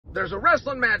there's a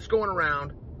wrestling match going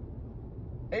around.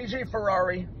 AJ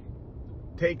Ferrari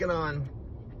taking on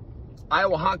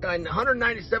Iowa Hawkeye,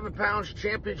 197 pounds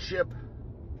championship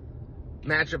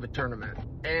match of a tournament.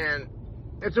 And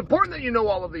it's important that you know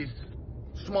all of these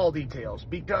small details,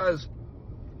 because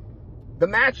the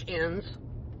match ends,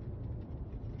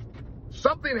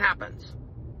 something happens.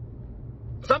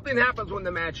 Something happens when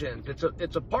the match ends.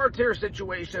 It's a parterre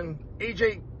situation.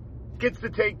 AJ gets the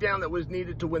takedown that was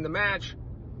needed to win the match.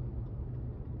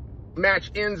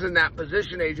 Match ends in that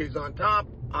position. AJ's on top,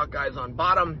 Hawkeye's on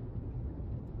bottom.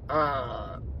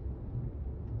 It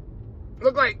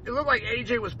looked like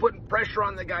AJ was putting pressure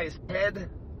on the guy's head,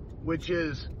 which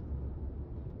is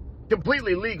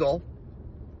completely legal.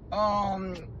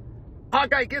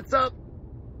 Hawkeye gets up,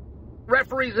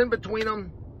 referee's in between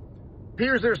them.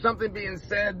 Appears there's something being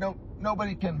said.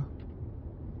 Nobody can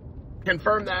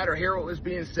confirm that or hear what was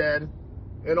being said.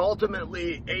 And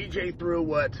ultimately, AJ threw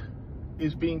what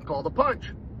is being called a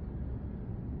punch.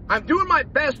 I'm doing my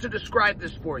best to describe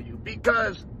this for you,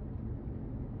 because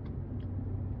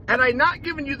had I not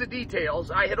given you the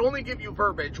details, I had only given you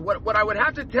verbiage. What I would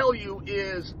have to tell you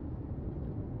is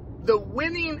the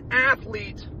winning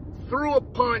athlete threw a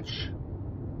punch.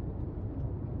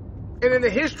 And in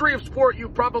the history of sport,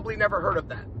 you've probably never heard of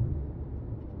that.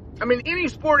 I mean, any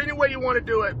sport, any way you want to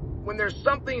do it, when there's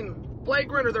something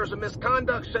flagrant or there's a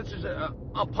misconduct such as a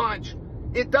punch,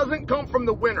 it doesn't come from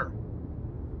the winner.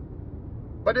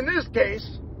 But in this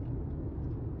case,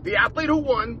 the athlete who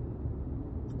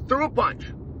won threw a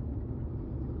punch.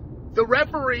 The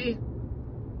referee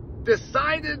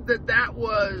decided that that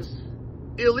was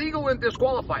illegal and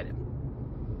disqualified him.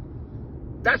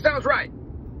 That sounds right.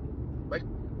 Like,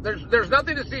 there's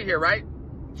nothing to see here, right?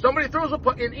 Somebody throws a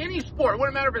punch in any sport. It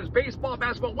wouldn't matter if it's baseball,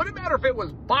 basketball. It wouldn't matter if it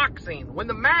was boxing. When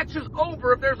the match is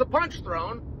over, if there's a punch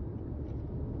thrown,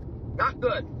 not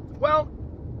good. Well,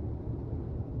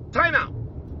 timeout.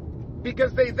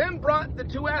 Because they then brought the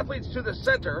two athletes to the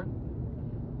center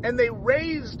and they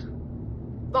raised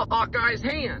the Hawkeye's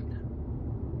hand.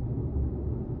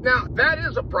 Now, that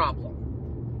is a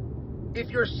problem. If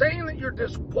you're saying that you're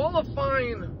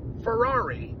disqualifying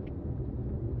Ferrari,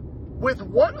 with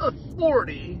what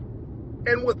authority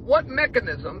and with what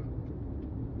mechanism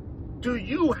do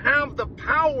you have the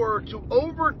power to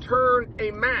overturn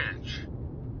a match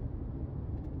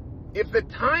if the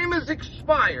time is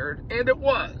expired, and it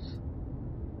was?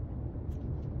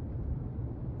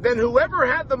 Then whoever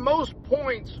had the most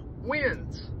points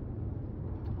wins.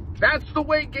 That's the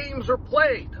way games are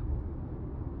played.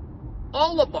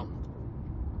 All of them.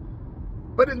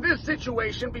 But in this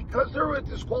situation, because there was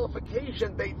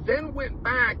disqualification, they then went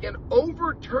back and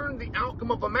overturned the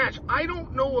outcome of a match. I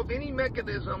don't know of any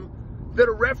mechanism that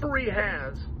a referee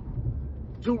has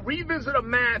to revisit a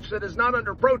match that is not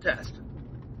under protest.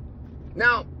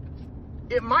 Now,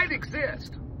 it might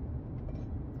exist,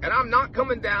 and I'm not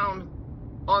coming down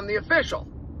on the official,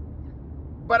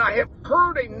 but I have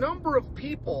heard a number of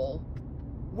people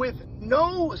with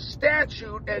no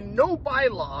statute and no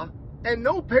bylaw and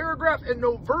no paragraph and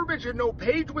no verbiage and no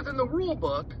page within the rule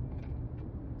book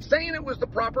saying it was the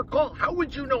proper call. How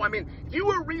would you know? I mean, if you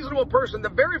were a reasonable person, the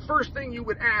very first thing you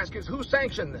would ask is, who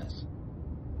sanctioned this?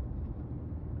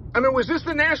 I mean, was this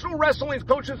the National Wrestling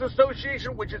Coaches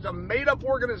Association, which is a made-up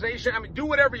organization? I mean, do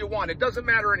whatever you want. It doesn't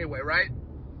matter anyway, right?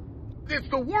 It's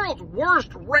the world's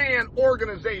worst ran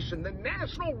organization, the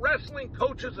National Wrestling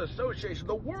Coaches Association,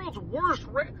 the world's worst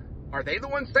ran. Are they the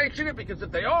ones sanctioning it? Because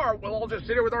if they are, we'll all just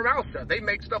sit here with our mouth shut. They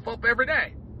make stuff up every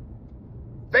day.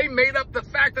 They made up the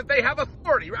fact that they have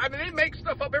authority. I mean, they make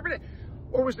stuff up every day.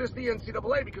 Or was this the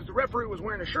NCAA? Because the referee was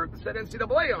wearing a shirt that said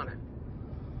NCAA on it.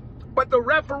 But the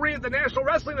referee of the National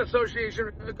Wrestling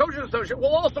Association, the Coaches Association,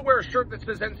 will also wear a shirt that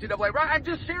says NCAA. Right? I'm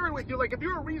just sharing with you, like, if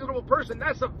you're a reasonable person,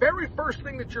 that's the very first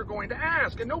thing that you're going to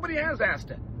ask, and nobody has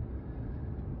asked it.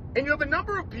 And you have a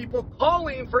number of people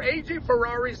calling for AJ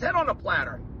Ferrari's head on a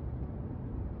platter.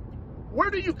 Where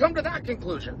do you come to that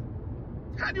conclusion?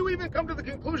 How do you even come to the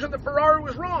conclusion that Ferrari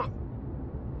was wrong?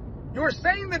 You're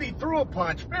saying that he threw a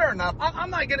punch. Fair enough. I'm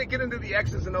not going to get into the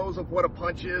X's and O's of what a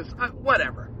punch is.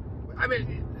 Whatever. I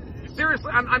mean,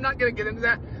 seriously, I'm not going to get into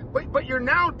that. But you're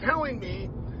now telling me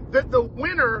that the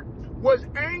winner was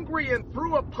angry and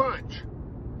threw a punch.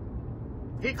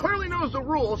 He clearly knows the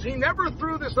rules. He never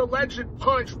threw this alleged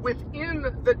punch within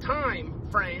the time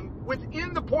frame,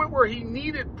 within the point where he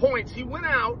needed points. He went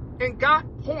out and got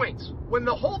points. When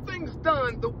the whole thing's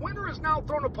done, the winner has now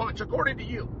thrown a punch, according to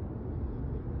you.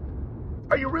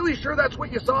 Are you really sure that's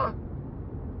what you saw?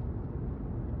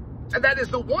 And that is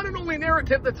the one and only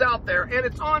narrative that's out there, and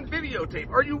it's on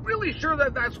videotape. Are you really sure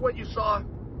that that's what you saw?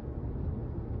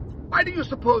 Why do you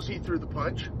suppose he threw the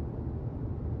punch?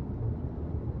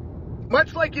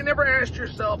 Much like you never asked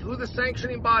yourself who the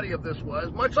sanctioning body of this was,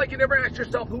 much like you never asked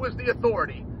yourself who was the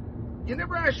authority, you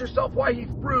never asked yourself why he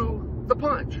threw the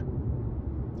punch.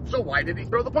 So why did he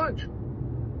throw the punch?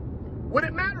 Would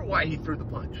it matter why he threw the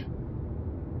punch?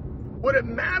 Would it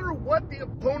matter what the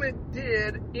opponent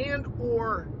did and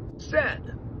or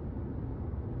said?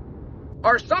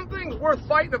 Are some things worth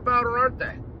fighting about or aren't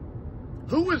they?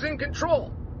 Who was in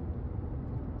control?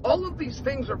 All of these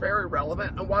things are very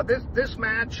relevant. And while this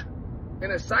match,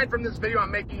 and aside from this video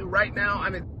I'm making you right now, I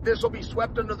mean, this will be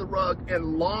swept under the rug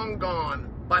and long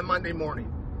gone by Monday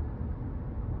morning.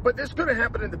 But this could have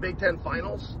happened in the Big Ten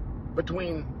Finals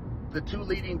between the two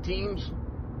leading teams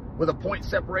with a point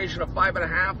separation of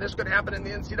 5.5. This could happen in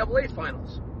the NCAA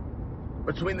Finals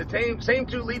between the same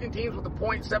two leading teams with a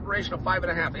point separation of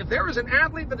 5.5. If there is an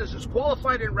athlete that is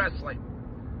disqualified in wrestling,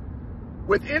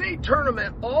 within a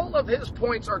tournament, all of his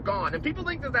points are gone. And people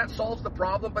think that that solves the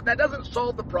problem, but that doesn't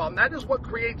solve the problem. That is what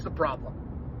creates the problem.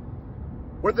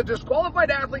 Where the disqualified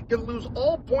athlete can lose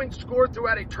all points scored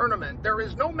throughout a tournament, there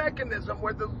is no mechanism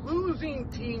where the losing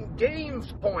team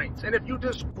gains points. And if you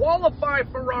disqualify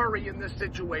Ferrari in this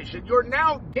situation, you're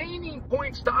now gaining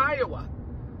points to Iowa.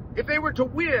 If they were to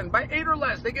win by 8 or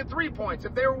less, they get 3 points.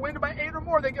 If they were winning by 8 or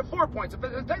more, they get 4 points. If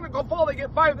it's a technical fall, they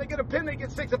get 5. If they get a pin, they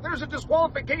get 6. If there's a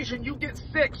disqualification, you get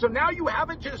 6. So now you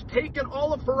haven't just taken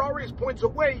all of Ferrari's points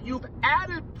away. You've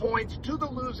added points to the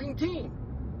losing team.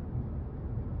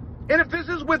 And if this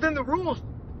is within the rules,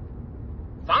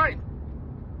 fine.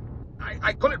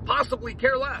 I couldn't possibly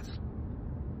care less.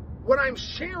 What I'm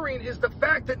sharing is the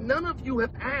fact that none of you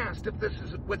have asked if this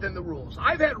is within the rules.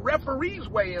 I've had referees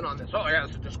weigh in on this. Oh, yeah,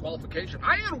 it's a disqualification.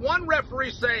 I had one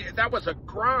referee say that was a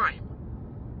crime.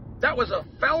 That was a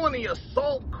felony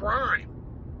assault crime.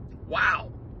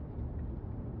 Wow.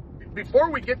 Before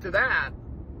we get to that,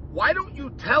 why don't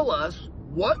you tell us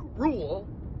what rule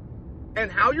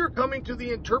and how you're coming to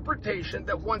the interpretation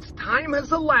that once time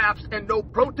has elapsed and no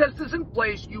protest is in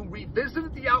place, you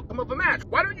revisited the outcome of a match?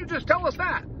 Why don't you just tell us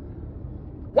that?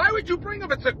 Why would you bring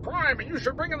up it's a crime and you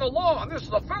should bring in the law and this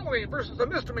is a felony versus a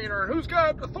misdemeanor and who's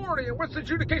got authority and what's the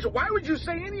adjudication? Why would you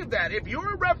say any of that? If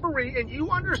you're a referee and you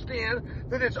understand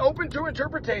that it's open to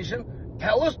interpretation,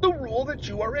 tell us the rule that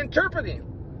you are interpreting.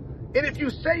 And if you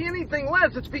say anything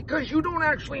less, it's because you don't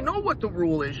actually know what the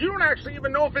rule is. You don't actually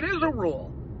even know if it is a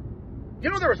rule. You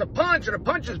know, there was a punch, and a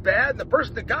punch is bad, and the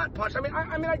person that got punched, I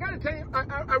got to tell you,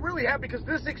 I really have, because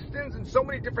this extends in so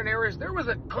many different areas. There was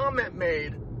a comment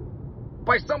made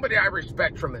by somebody I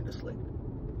respect tremendously,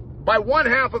 by one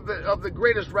half of the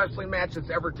greatest wrestling match that's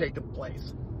ever taken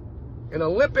place, an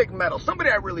Olympic medal,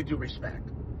 somebody I really do respect.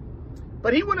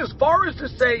 But he went as far as to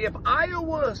say, if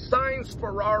Iowa signs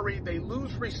Ferrari, they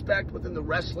lose respect within the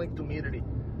wrestling community.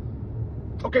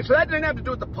 Okay, so that didn't have to do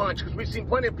with the punch, because we've seen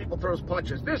plenty of people throw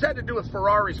punches. This had to do with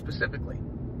Ferrari specifically.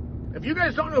 If you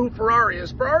guys don't know who Ferrari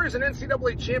is an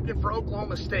NCAA champion for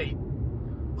Oklahoma State,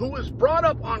 who was brought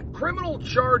up on criminal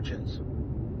charges.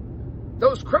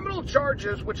 Those criminal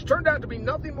charges, which turned out to be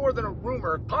nothing more than a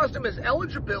rumor, cost him his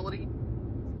eligibility,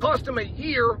 cost him a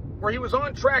year where he was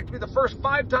on track to be the first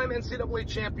 5-time NCAA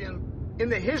champion in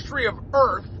the history of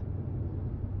Earth,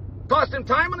 cost him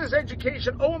time on his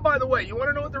education. Oh, and by the way, you want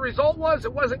to know what the result was?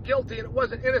 It wasn't guilty and it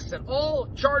wasn't innocent. All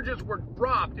charges were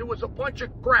dropped. It was a bunch of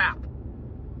crap.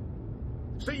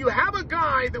 So you have a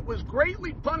guy that was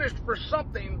greatly punished for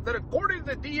something that, according to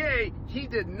the DA, he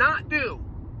did not do.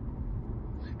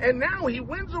 And now he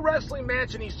wins a wrestling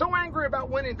match, and he's so angry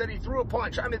about winning that he threw a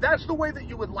punch. I mean, that's the way that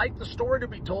you would like the story to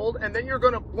be told, and then you're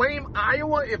going to blame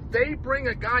Iowa if they bring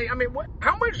a guy. I mean, what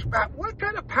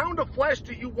kind of pound of flesh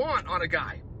do you want on a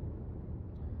guy?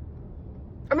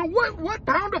 I mean, what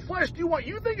pound of flesh do you want?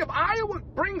 You think if Iowa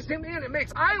brings him in, it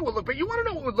makes Iowa look bad. You want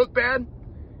to know what would look bad?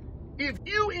 If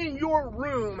you in your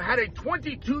room had a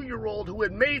 22-year-old who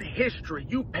had made history,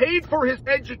 you paid for his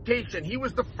education, he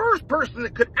was the first person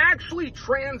that could actually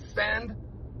transcend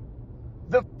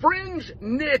the fringe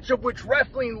niche of which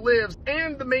wrestling lives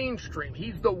and the mainstream.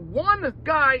 He's the one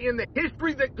guy in the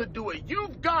history that could do it.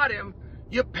 You've got him.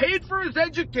 You paid for his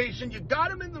education. You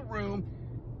got him in the room.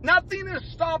 Nothing is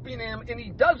stopping him, and he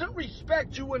doesn't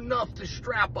respect you enough to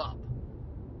strap up.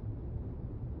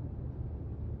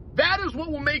 That is what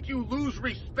will make you lose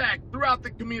respect throughout the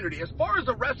community. As far as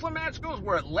the wrestling match goes,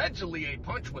 where allegedly a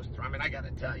punch was thrown, I mean, I got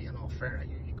to tell you, fair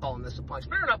enough, you're calling this a punch.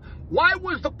 Fair enough. Why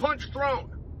was the punch thrown?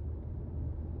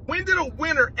 When did a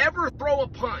winner ever throw a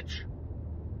punch?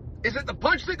 Is it the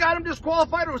punch that got him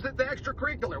disqualified, or was it the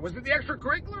extracurricular? Was it the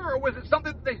extracurricular, or was it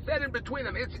something that they said in between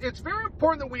them? It's very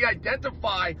important that we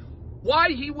identify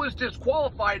why he was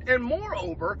disqualified, and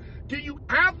moreover, do you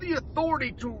have the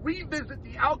authority to revisit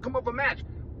the outcome of a match?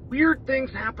 Weird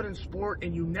things happen in sport,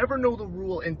 and you never know the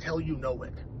rule until you know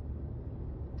it.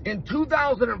 In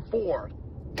 2004,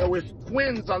 there was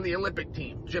twins on the Olympic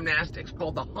team, gymnastics,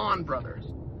 called the Hahn brothers.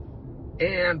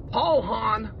 And Paul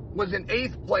Hahn was in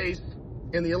 8th place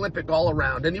in the Olympic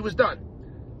all-around, and he was done.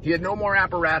 He had no more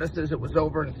apparatuses. It was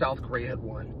over, and South Korea had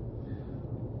won.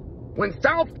 When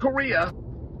South Korea,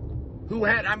 who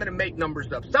had, I'm going to make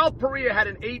numbers up, South Korea had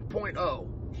an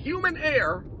 8.0. Human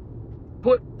Air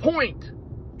put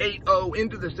 0.80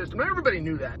 into the system. And everybody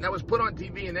knew that. And that was put on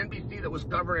TV, and NBC that was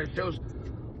covering it shows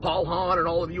Paul Hahn and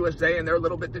all of USA, and they're a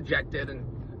little bit dejected and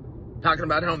talking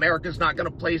about how America's not going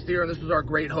to place here, and this is our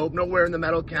great hope. Nowhere in the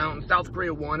medal count, and South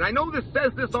Korea won. I know this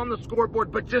says this on the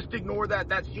scoreboard, but just ignore that.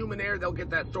 That's human error. They'll get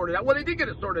that sorted out. Well, they did get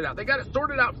it sorted out. They got it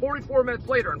sorted out 44 minutes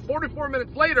later, and 44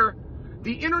 minutes later,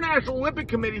 the International Olympic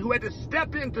Committee, who had to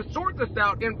step in to sort this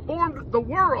out, informed the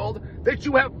world that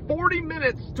you have 40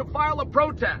 minutes to file a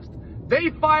protest. They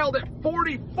filed it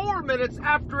 44 minutes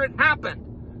after it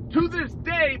happened. To this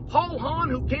day, Paul Hahn,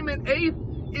 who came in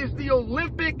 8th, is the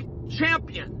Olympic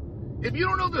champion. If you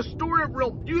don't know the story of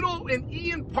Real Buto and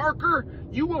Ian Parker,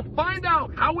 you will find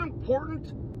out how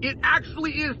important it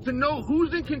actually is to know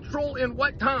who's in control and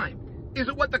what time. Is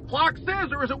it what the clock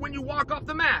says, or is it when you walk off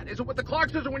the mat? Is it what the clock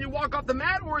says or when you walk off the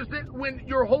mat, or is it when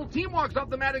your whole team walks off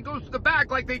the mat and goes to the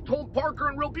back like they told Parker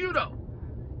and Real Buto?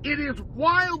 It is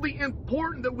wildly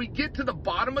important that we get to the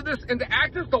bottom of this, and to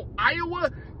act as though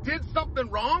Iowa did something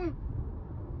wrong.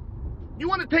 You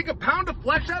want to take a pound of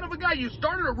flesh out of a guy? You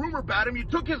started a rumor about him. You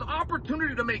took his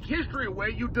opportunity to make history away.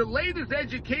 You delayed his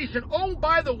education. Oh,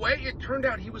 by the way, it turned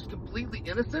out he was completely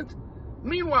innocent.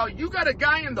 Meanwhile, you got a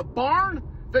guy in the barn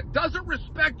that doesn't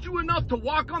respect you enough to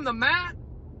walk on the mat?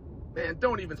 Man,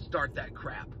 don't even start that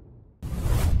crap.